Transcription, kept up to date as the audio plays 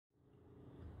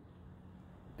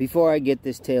Before I get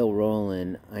this tale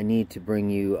rolling, I need to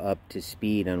bring you up to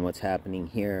speed on what's happening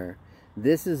here.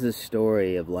 This is a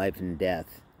story of life and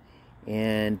death.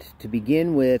 And to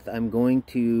begin with, I'm going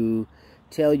to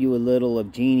tell you a little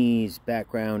of Jeannie's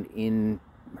background in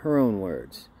her own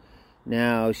words.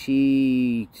 Now,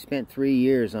 she spent 3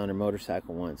 years on her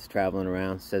motorcycle once, traveling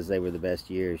around, says they were the best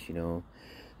years, you know.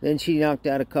 Then she knocked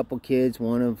out a couple kids,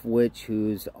 one of which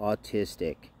who's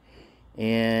autistic.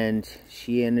 And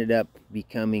she ended up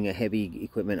becoming a heavy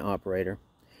equipment operator.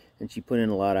 And she put in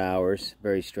a lot of hours,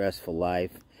 very stressful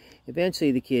life.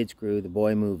 Eventually the kids grew, the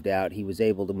boy moved out, he was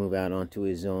able to move out onto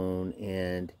his own,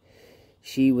 and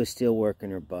she was still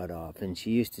working her butt off. And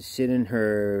she used to sit in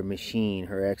her machine,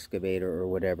 her excavator or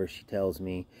whatever she tells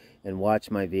me, and watch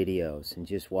my videos, and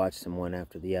just watch them one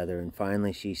after the other. And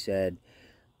finally she said,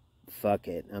 fuck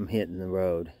it, I'm hitting the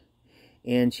road.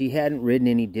 And she hadn't ridden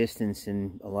any distance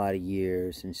in a lot of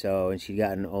years, and she'd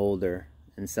gotten older,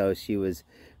 and so she was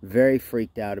very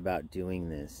freaked out about doing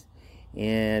this.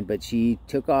 But she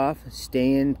took off,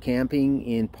 staying camping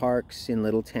in parks in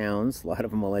little towns. A lot of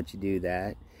them will let you do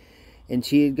that. And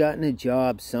she had gotten a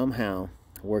job somehow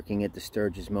working at the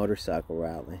Sturgis motorcycle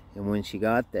rally. And when she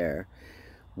got there,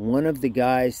 one of the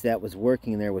guys that was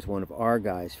working there was one of our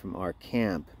guys from our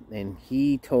camp. And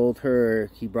he told her,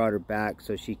 he brought her back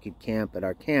so she could camp at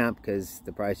our camp because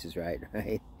the price is right?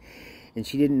 And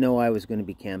she didn't know I was going to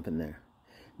be camping there.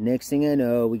 Next thing I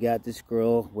know, we got this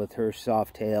girl with her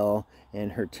soft tail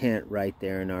and her tent right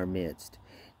there in our midst.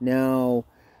 Now,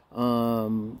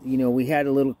 you know, we had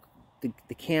a little,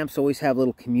 the camps always have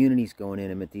little communities going in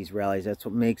them at these rallies. That's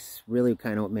what makes, really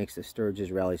kind of what makes the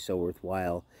Sturgis rally so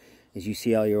worthwhile. Is you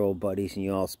see all your old buddies and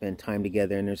you all spend time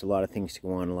together, and there's a lot of things to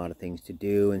go on, a lot of things to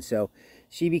do. And so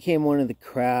she became one of the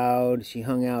crowd. She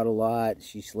hung out a lot.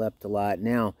 She slept a lot.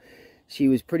 Now, she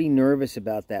was pretty nervous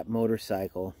about that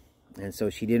motorcycle, and so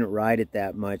she didn't ride it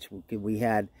that much. We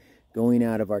had, going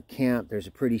out of our camp, there's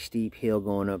a pretty steep hill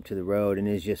going up to the road, and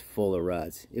it's just full of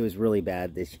ruts. It was really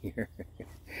bad this year.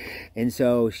 And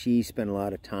so she spent a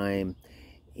lot of time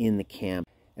in the camp.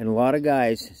 And a lot of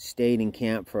guys stayed in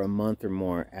camp for a month or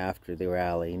more after the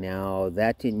rally. Now,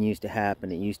 that didn't used to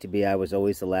happen. It used to be I was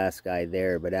always the last guy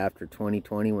there. But after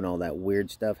 2020, when all that weird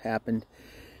stuff happened,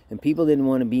 and people didn't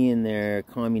want to be in their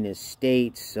communist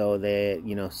states, so they,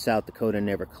 you know, South Dakota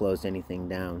never closed anything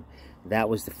down. That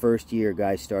was the first year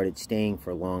guys started staying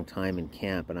for a long time in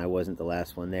camp, and I wasn't the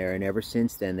last one there. And ever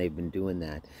since then, they've been doing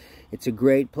that. It's a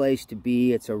great place to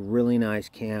be. It's a really nice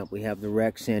camp. We have the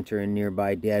rec center in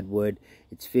nearby Deadwood.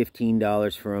 It's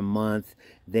 $15 for a month.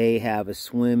 They have a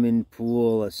swimming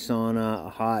pool, a sauna, a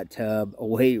hot tub, a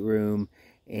weight room,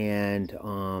 and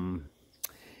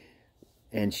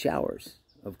showers,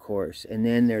 of course. And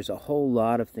then there's a whole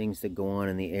lot of things that go on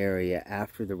in the area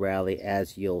after the rally,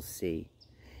 as you'll see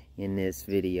in this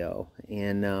video.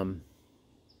 And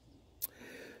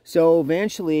so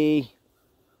eventually,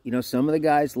 you know, some of the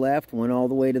guys left, went all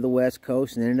the way to the West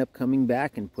Coast, and ended up coming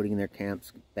back and putting their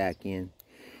camps back in.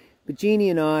 But Jeannie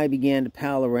and I began to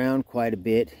pal around quite a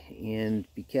bit, and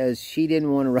because she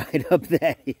didn't want to ride up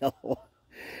that hill.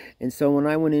 And so when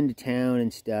I went into town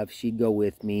and stuff, she'd go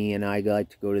with me, and I'd like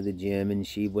to go to the gym, and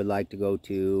she would like to go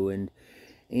too.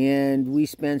 And we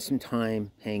spent some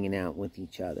time hanging out with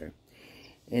each other.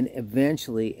 And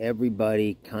eventually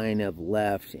everybody kind of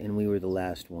left, and we were the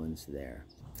last ones there.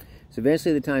 So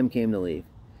eventually the time came to leave.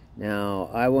 Now,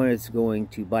 I was going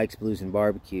to Bikes, Blues, and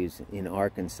Barbecues in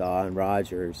Arkansas and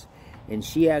Rogers. And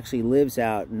she actually lives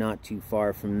out not too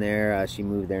far from there. She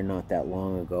moved there not that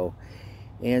long ago.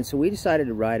 And so we decided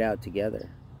to ride out together.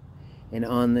 And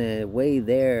on the way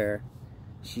there,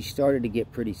 she started to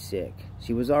get pretty sick.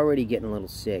 She was already getting a little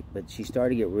sick, but she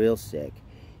started to get real sick.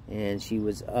 And she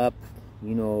was up,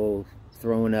 you know,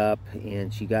 throwing up,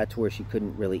 and she got to where she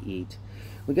couldn't really eat.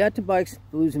 We got to Bikes,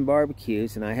 Blues, and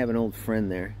Barbecues, and I have an old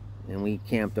friend there, and we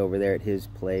camped over there at his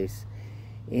place.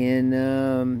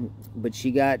 And but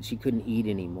she couldn't eat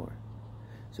anymore,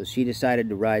 so she decided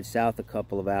to ride south a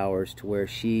couple of hours to where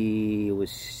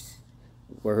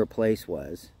where her place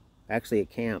was. Actually, a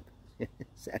camp.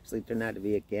 It's actually turned out to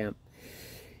be a camp.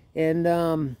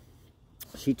 And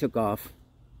she took off.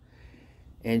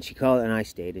 And she called, and I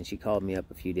stayed, and she called me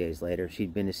up a few days later.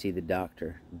 She'd been to see the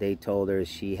doctor. They told her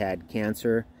she had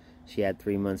cancer. She had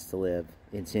 3 months to live.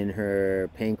 It's in her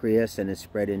pancreas, and it's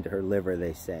spread into her liver,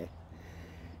 they say.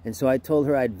 And so I told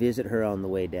her I'd visit her on the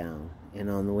way down. And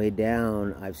on the way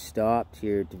down, I've stopped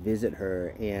here to visit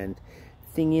her. And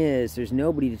the thing is, there's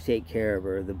nobody to take care of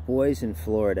her. The boy's in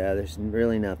Florida. There's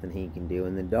really nothing he can do.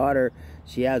 And the daughter,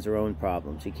 she has her own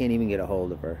problems. You can't even get a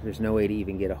hold of her. There's no way to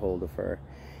even get a hold of her.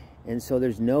 And so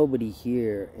there's nobody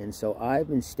here. And so I've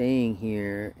been staying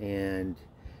here, and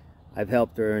I've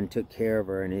helped her and took care of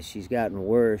her. And as she's gotten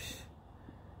worse,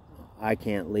 I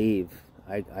can't leave.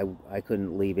 I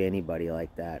couldn't leave anybody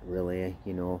like that, really,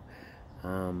 you know.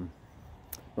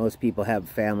 Most people have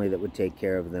family that would take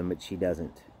care of them, but she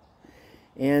doesn't.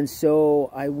 And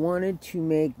so I wanted to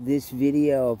make this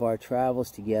video of our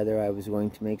travels together. I was going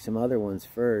to make some other ones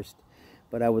first,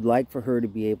 but I would like for her to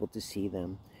be able to see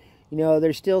them. You know,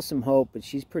 there's still some hope, but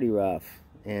she's pretty rough,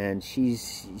 and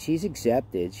she's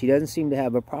accepted. She doesn't seem to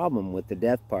have a problem with the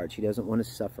death part. She doesn't want to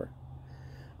suffer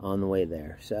on the way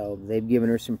there. So they've given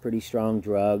her some pretty strong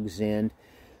drugs, and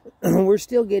we're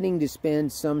still getting to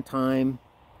spend some time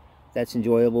that's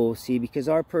enjoyable, see, because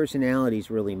our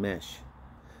personalities really mesh.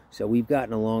 So we've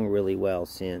gotten along really well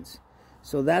since.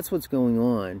 So that's what's going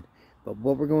on. But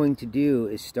what we're going to do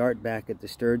is start back at the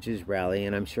Sturgis rally,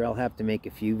 and I'm sure I'll have to make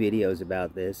a few videos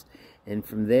about this. And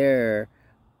from there,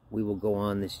 we will go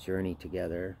on this journey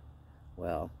together.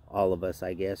 Well, all of us,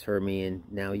 I guess, her, me, and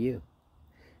now you.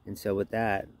 And so with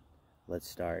that, let's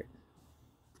start.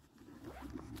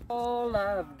 All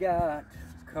I've got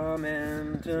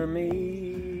coming to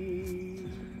me,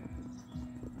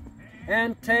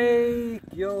 and take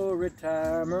your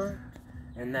retirement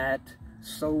and that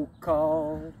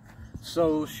so-called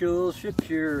Social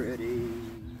Security.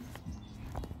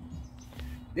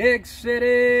 Big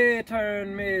city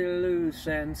turned me loose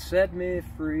and set me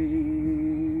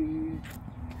free.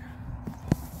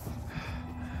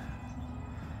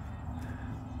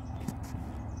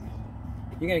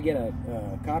 You're gonna get a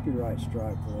copyright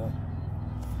strike for that.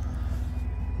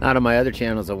 Not on my other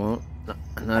channels, I won't.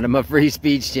 Not on my free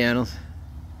speech channels.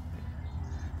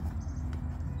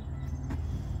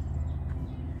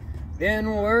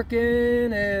 Been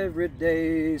working every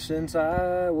day since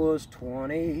I was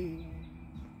 20.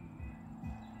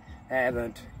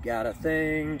 Haven't got a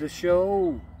thing to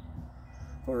show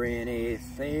for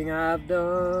anything I've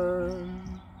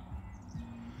done.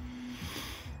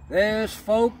 There's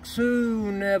folks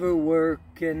who never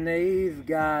work and they've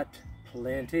got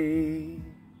plenty.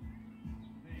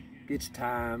 It's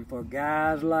time for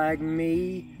guys like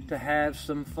me to have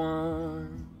some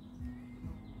fun.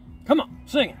 Come on,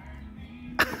 sing it.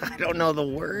 I don't know the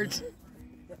words.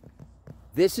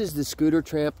 This is the Scooter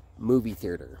Tramp movie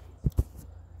theater.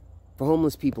 For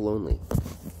homeless people only.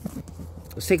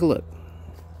 Let's take a look.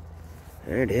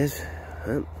 There it is.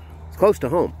 It's close to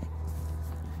home.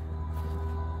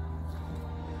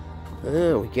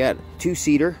 We got a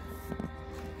two-seater.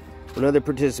 Another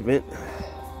participant.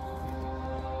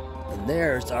 And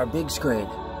there's our big screen.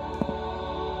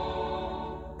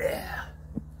 Yeah.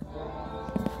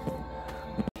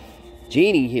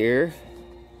 Jeannie here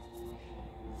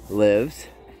lives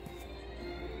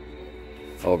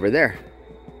over there.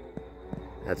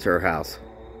 That's her house.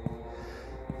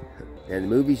 And the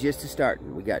movie's just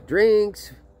starting. We got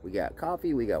drinks, we got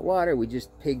coffee, we got water. We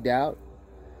just pigged out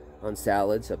on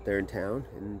salads up there in town,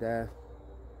 and gonna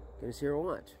see her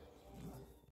watch.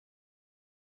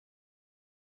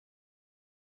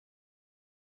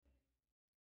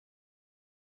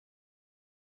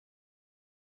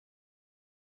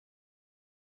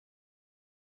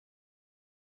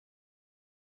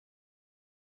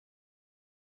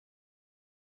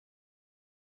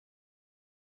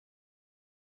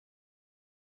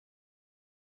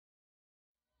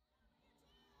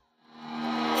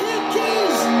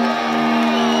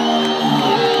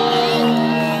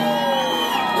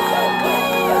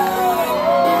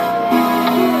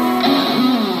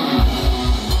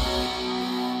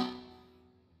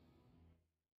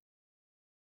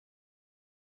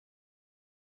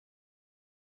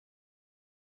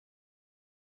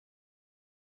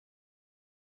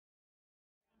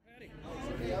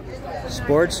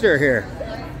 Sportster here.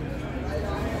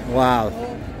 Wow.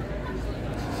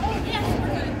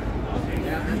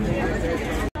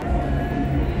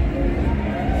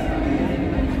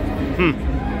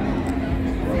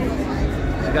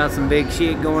 Got some big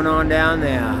shit going on down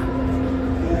there.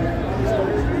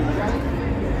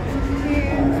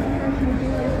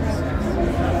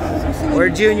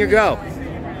 Where'd Junior go?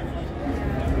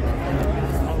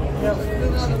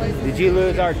 Did you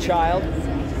lose our child?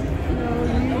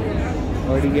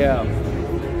 Where'd he go?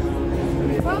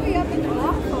 Probably up in the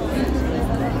waffle.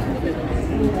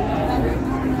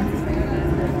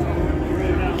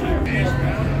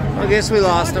 I guess we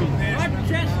lost him.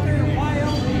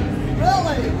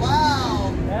 Really?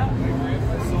 Wow.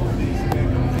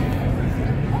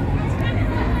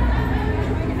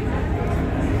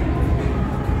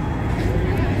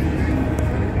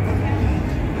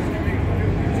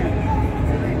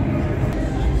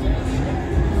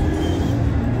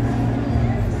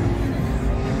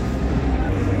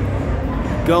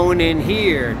 Going in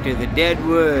here to the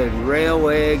Deadwood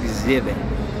Railway exhibit.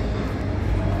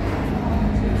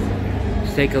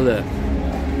 Let's take a look.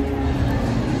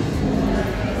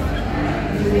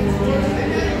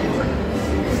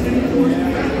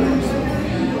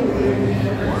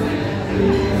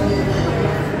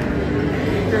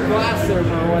 Your glass there,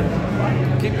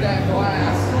 Merwin. Keep that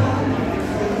glass.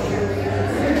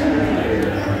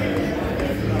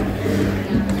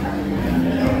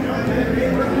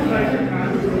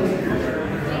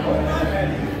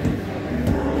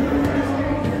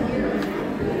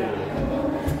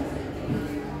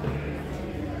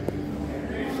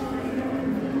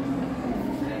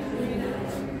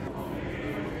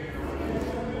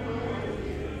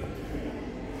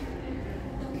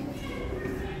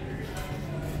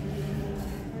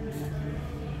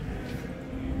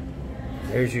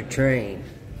 There's your train.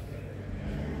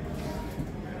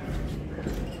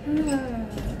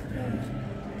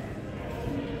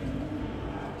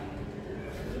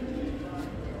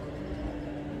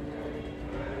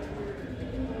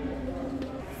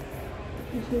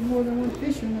 There's more than one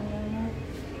fisherman right now.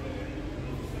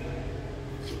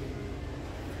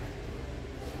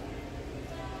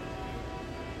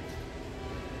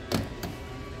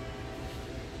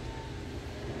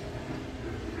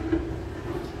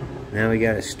 Now we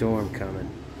got a storm coming.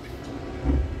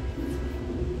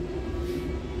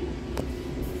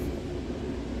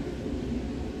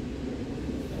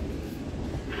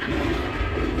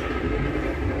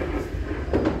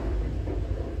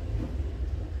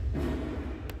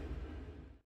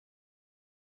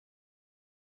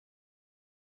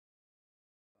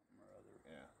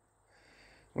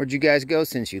 Where'd you guys go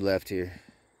since you left here?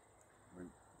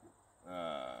 You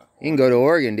can go to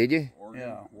Oregon, did you? Oregon,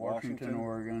 yeah, Washington,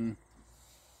 Oregon,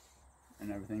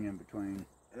 and everything in between.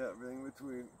 Yeah, everything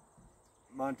between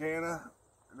Montana,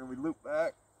 and then we loop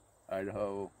back.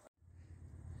 Idaho.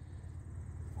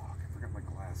 Fuck, I forgot my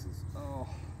glasses. Oh.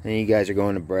 And you guys are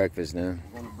going to breakfast now.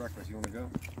 We're going to breakfast. You want to go?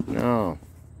 No.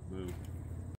 Boo.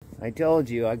 I told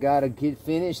you, I gotta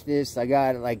finish this. I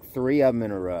got like 3 of them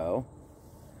in a row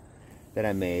that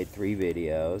I made, 3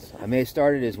 videos. I may have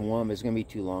started as 1, but it's gonna be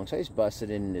too long, so I just busted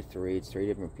it into 3. It's 3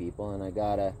 different people, and I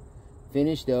gotta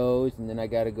finish those, and then I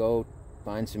gotta go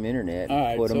find some internet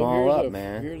and put them all up,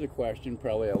 man. Here's a question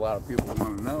probably a lot of people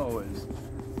want to know is,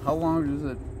 how long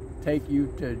does it take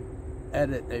you to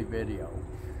edit a video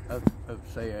of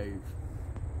say,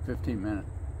 a 15-minute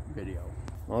video?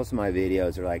 Most of my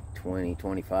videos are like 20,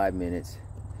 25 minutes.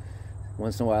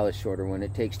 Once in a while, a shorter one.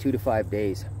 It takes 2 to 5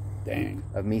 days. Dang.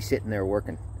 Of me sitting there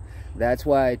working. That's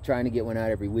why trying to get one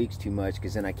out every week's too much,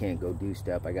 because then I can't go do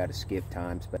stuff. I got to skip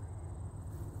times, but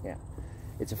yeah,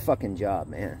 it's a fucking job,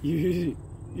 man. You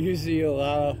see a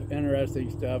lot of interesting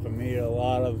stuff and meet a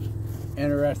lot of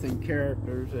interesting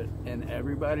characters, and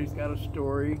everybody's got a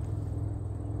story,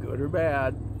 good or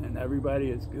bad, and everybody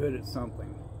is good at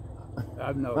something.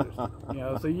 I've noticed, you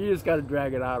know, so you just got to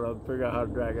drag it out of, figure out how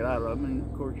to drag it out of them, and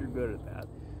of course you're good at that.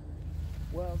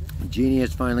 Well, Jeannie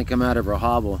has finally come out of her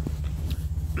hobble,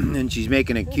 and she's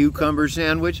making a cucumber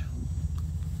sandwich.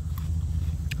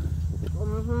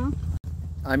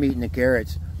 I'm eating the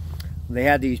carrots. They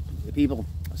had these people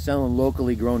selling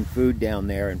locally grown food down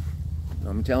there, and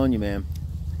I'm telling you, man,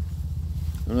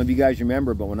 I don't know if you guys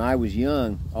remember, but when I was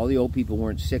young, all the old people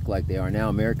weren't sick like they are now.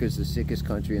 America's the sickest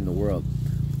country in the world.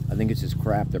 I think it's this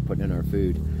crap they're putting in our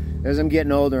food. As I'm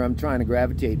getting older, I'm trying to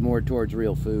gravitate more towards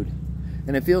real food.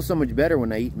 And it feels so much better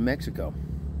when I eat in Mexico.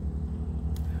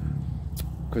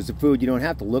 Because the food, you don't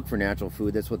have to look for natural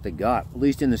food. That's what they got, at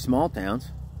least in the small towns.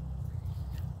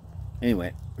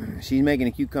 Anyway, she's making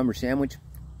a cucumber sandwich.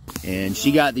 And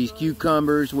she got these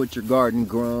cucumbers, which are garden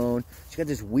grown. She got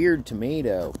this weird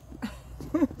tomato.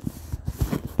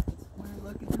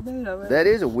 That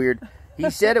is a weird... He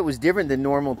said it was different than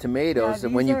normal tomatoes,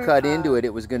 and when you cut into it,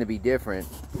 it was going to be different.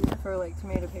 These are for like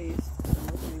tomato paste.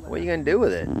 What are you going to do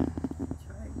with it?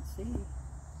 Try and see.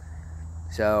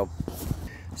 So,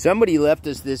 somebody left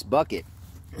us this bucket.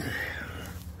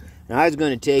 And I was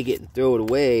going to take it and throw it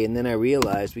away, and then I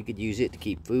realized we could use it to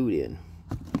keep food in.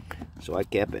 So I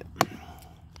kept it.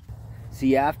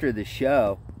 See, after the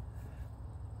show,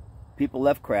 people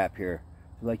left crap here.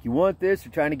 They're like, you want this?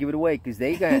 They're trying to give it away because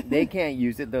they can't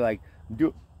use it. They're like,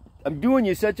 I'm doing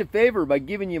you such a favor by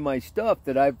giving you my stuff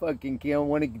that I fucking don't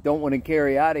want to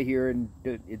carry out of here, and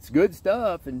it's good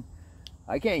stuff, and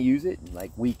I can't use it. And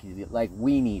like we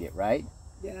need it, right?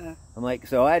 Yeah. I'm like,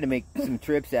 so I had to make some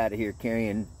trips out of here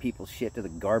carrying people's shit to the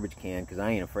garbage can because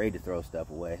I ain't afraid to throw stuff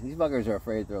away. These fuckers are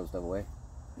afraid to throw stuff away.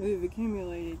 We've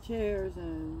accumulated chairs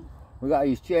and we got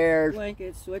these chairs,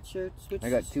 blankets, sweatshirts. I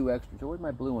got 2 extra. So where's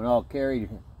my blue one? Oh, Carrie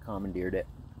commandeered it.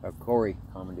 Or Corey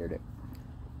commandeered it.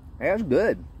 Hey, it was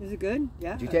good. Is it good?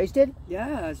 Yeah. Did you taste it?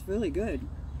 Yeah, it's really good.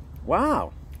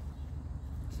 Wow.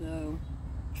 So.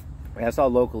 Yeah, it's all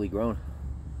locally grown.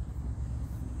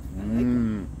 I like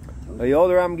them. The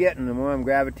older I'm getting, the more I'm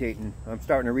gravitating. I'm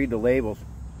starting to read the labels.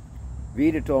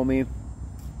 Vita told me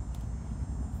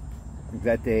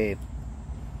that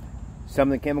some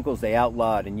of the chemicals they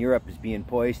outlawed in Europe as being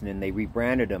poison, and they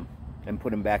rebranded them and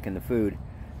put them back in the food.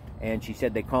 And she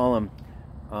said they call them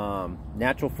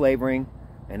natural flavoring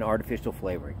and artificial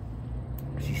flavoring.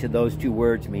 She said those two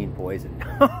words mean poison.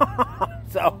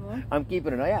 So I'm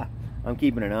keeping an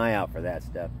eye out for that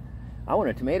stuff. I want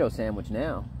a tomato sandwich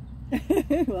now.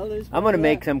 Well, I'm going to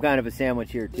make some kind of a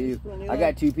sandwich here too. I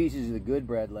got 2 pieces of the good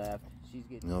bread left. She's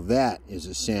getting... Now that is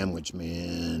a sandwich,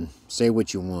 man. Say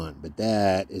what you want, but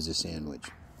that is a sandwich.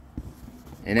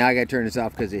 And now I got to turn this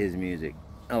off because of his music.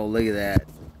 Oh, look at that.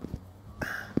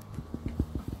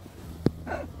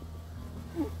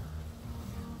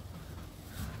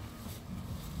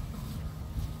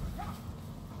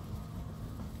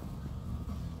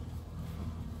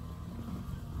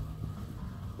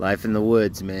 Life in the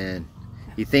woods, man.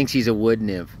 He thinks he's a wood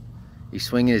nymph. He's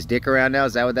swinging his dick around now?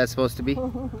 Is that what that's supposed to be?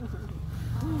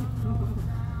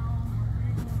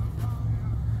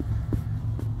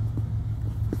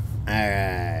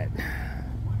 Alright.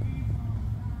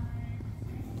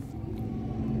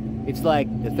 It's like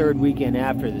the 3rd weekend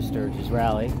after the Sturgis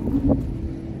rally.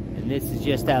 And this is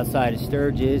just outside of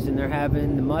Sturgis, and they're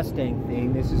having the Mustang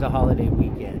thing. This is a holiday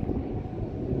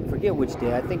weekend. I forget which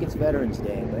day. I think it's Veterans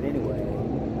Day, but anyway.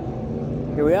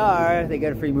 Here we are. They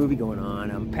got a free movie going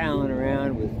on. I'm palling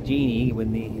around with Jeannie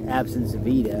in the absence of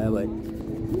Vita, but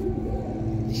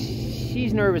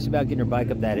she's nervous about getting her bike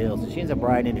up that hill, so she ends up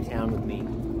riding into town with me.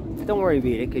 Don't worry,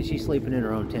 Vita, because she's sleeping in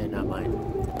her own tent, not mine.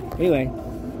 Anyway,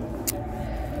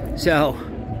 so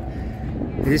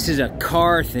this is a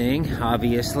car thing,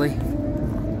 obviously.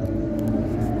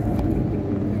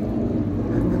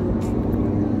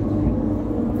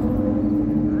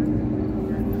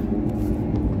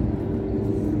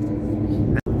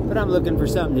 But I'm looking for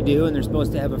something to do, and they're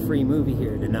supposed to have a free movie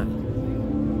here tonight.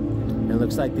 And it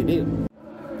looks like they do.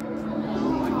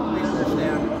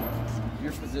 Understand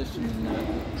your position in that.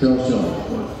 Joe,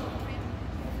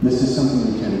 this is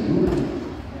something we can ignore.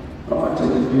 Oh, I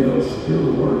take the pills.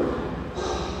 Pills work.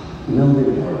 An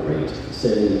elevated heart rate,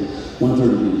 say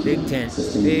 130 beats. Big tent.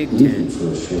 Sustained Big even tent. for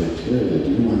a short period.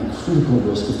 You want a critical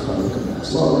risk of cardiac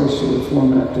arrest. Flowery should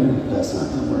format in. That's not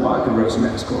going to work. I can raise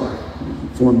max score.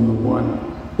 Formula 1.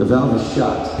 The valve is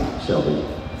shot, Shelby.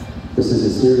 This is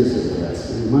as serious as it gets.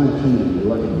 In my opinion, you're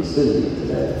lucky to be sitting here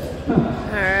today.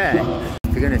 Alright.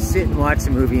 If you're gonna sit and watch a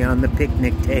movie on the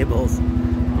picnic tables,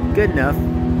 good enough.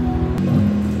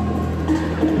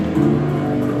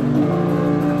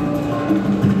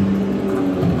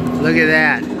 Look at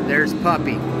that. There's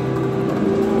Puppy.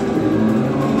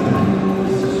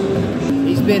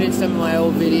 He's been in some of my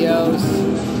old videos.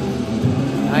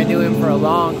 I knew him for a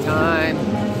long time.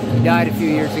 He died a few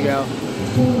years ago.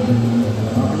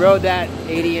 He rode that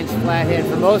 80-inch flathead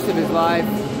for most of his life.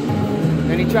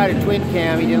 Then he tried a twin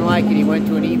cam. He didn't like it. He went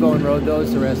to an Evo and rode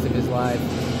those the rest of his life.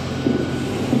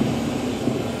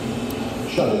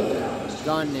 Shut it down. It's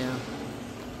gone now.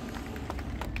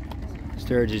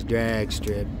 Sturgis drag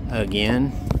strip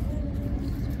again.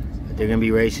 But they're going to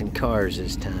be racing cars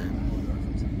this time.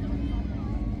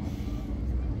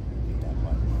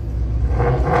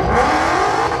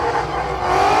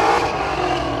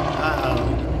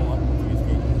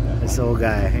 This old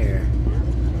guy here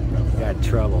got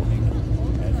trouble.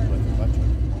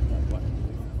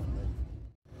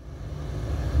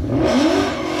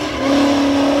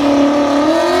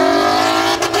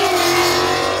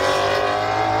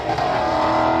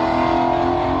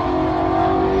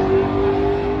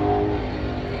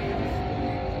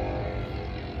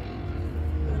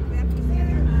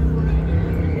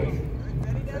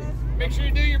 Make sure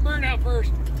you do your burnout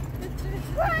first.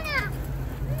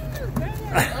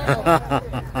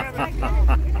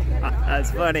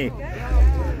 That's funny.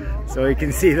 So we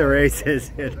can see the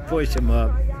races and push them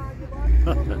up.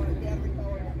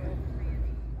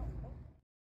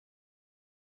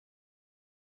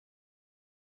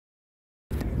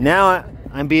 Now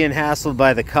I'm being hassled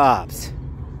by the cops.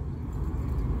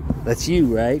 That's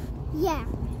you, right? Yeah.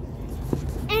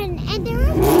 And there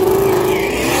is...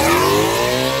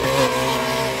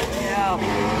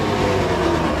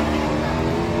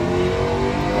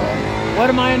 What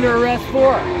am I under arrest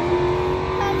for?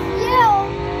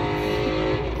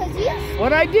 Cause you...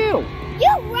 What'd I do? You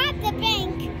robbed the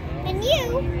bank. And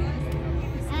you...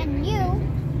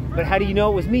 But how do you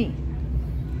know it was me?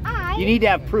 You need to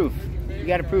have proof. You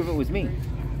got to prove it was me.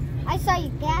 I saw your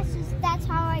glasses. That's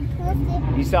how I proved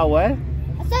it. You saw what?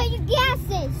 I saw your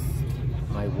glasses.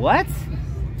 My what?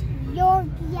 Your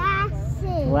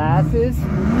glasses. Glasses? So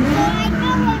I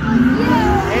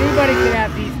know Anybody can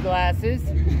have these glasses.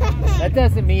 it was you. That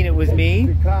doesn't mean it was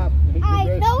me. I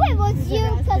know it was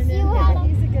you because you had a...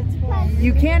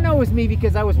 You can't know it was me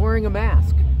because I was wearing a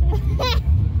mask.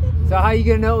 So how are you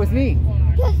going to know it was me?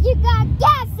 Because you got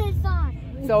glasses on.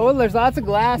 So well, there's lots of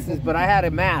glasses, but I had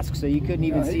a mask, so you couldn't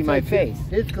even see my face.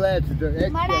 His glasses are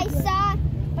extra. But I saw...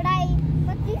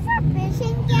 But these are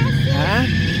fishing glasses. Huh?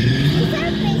 These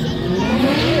are fishing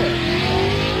glasses.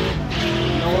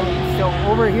 So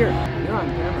over here. You're on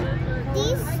camera.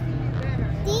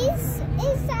 These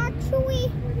is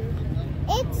actually...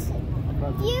 It's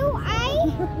you. I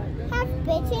have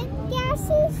fishing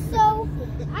glasses, so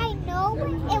I know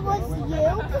it was you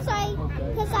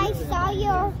because I saw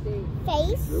your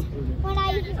face when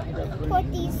I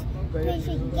put these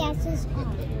fishing glasses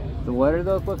on. So what are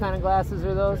those? What kind of glasses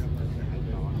are those?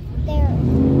 They're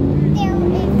if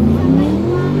somebody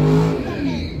robs the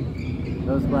bank.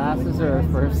 Those glasses are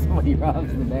for if somebody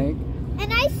robs the bank.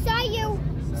 And I saw you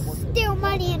steal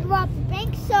money and rob the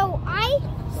bank, so I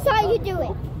saw you do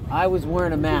it. I was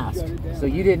wearing a mask, so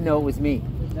you didn't know it was me.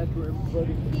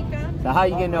 So how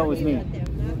you gonna know it was me?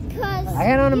 Because I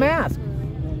had on a mask.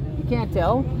 You can't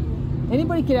tell.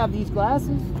 Anybody could have these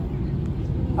glasses.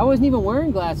 I wasn't even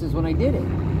wearing glasses when I did it.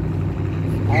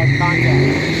 I had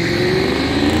contacts.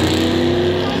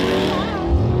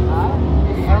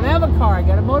 I don't have a car. I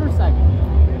got a motorcycle.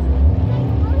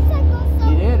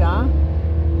 You did, huh?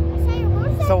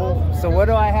 So what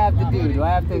do I have to do? Do I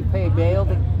have to pay bail?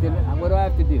 What do I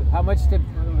have to do? How much do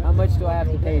I have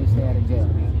to pay to stay out of jail?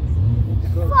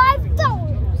 $5.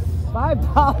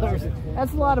 $5?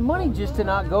 That's a lot of money just to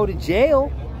not go to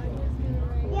jail.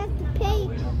 You have to pay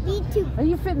me to. How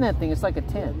you fit in that thing? It's like a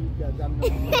tent.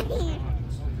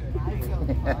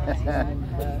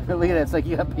 Look at that. It's like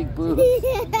you have big boobs.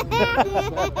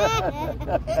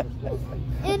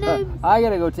 And I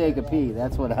gotta go take a pee.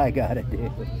 That's what I gotta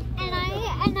do.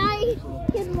 And I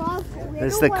can walk.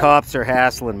 This the cops are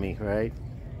hassling me, right?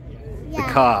 Yeah.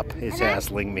 The cop is And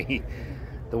hassling me.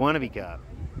 The wannabe cop.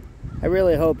 I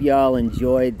really hope y'all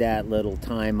enjoyed that little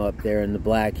time up there in the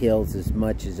Black Hills as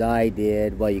much as I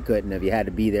did. Well, you couldn't have. You had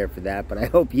to be there for that. But I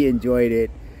hope you enjoyed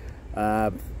it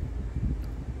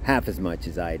half as much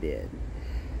as I did.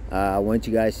 I want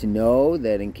you guys to know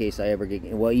that in case I ever get...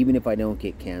 Well, even if I don't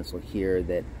get canceled here,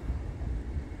 that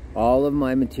all of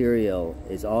my material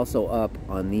is also up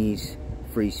on these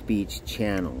free speech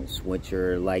channels, which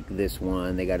are like this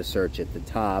one. They got a search at the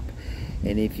top.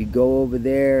 And if you go over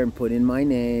there and put in my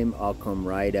name, I'll come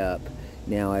right up.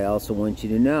 Now, I also want you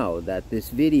to know that this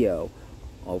video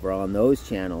over on those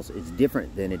channels is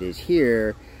different than it is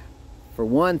here. For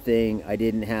one thing, I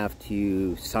didn't have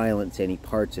to silence any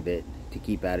parts of it to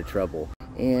keep out of trouble.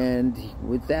 And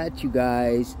with that, you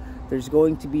guys, there's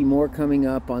going to be more coming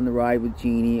up on the ride with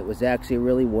Jeannie. It was actually a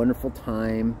really wonderful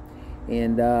time.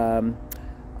 And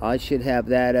I should have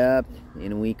that up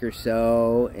in a week or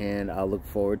so, and I'll look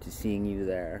forward to seeing you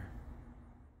there.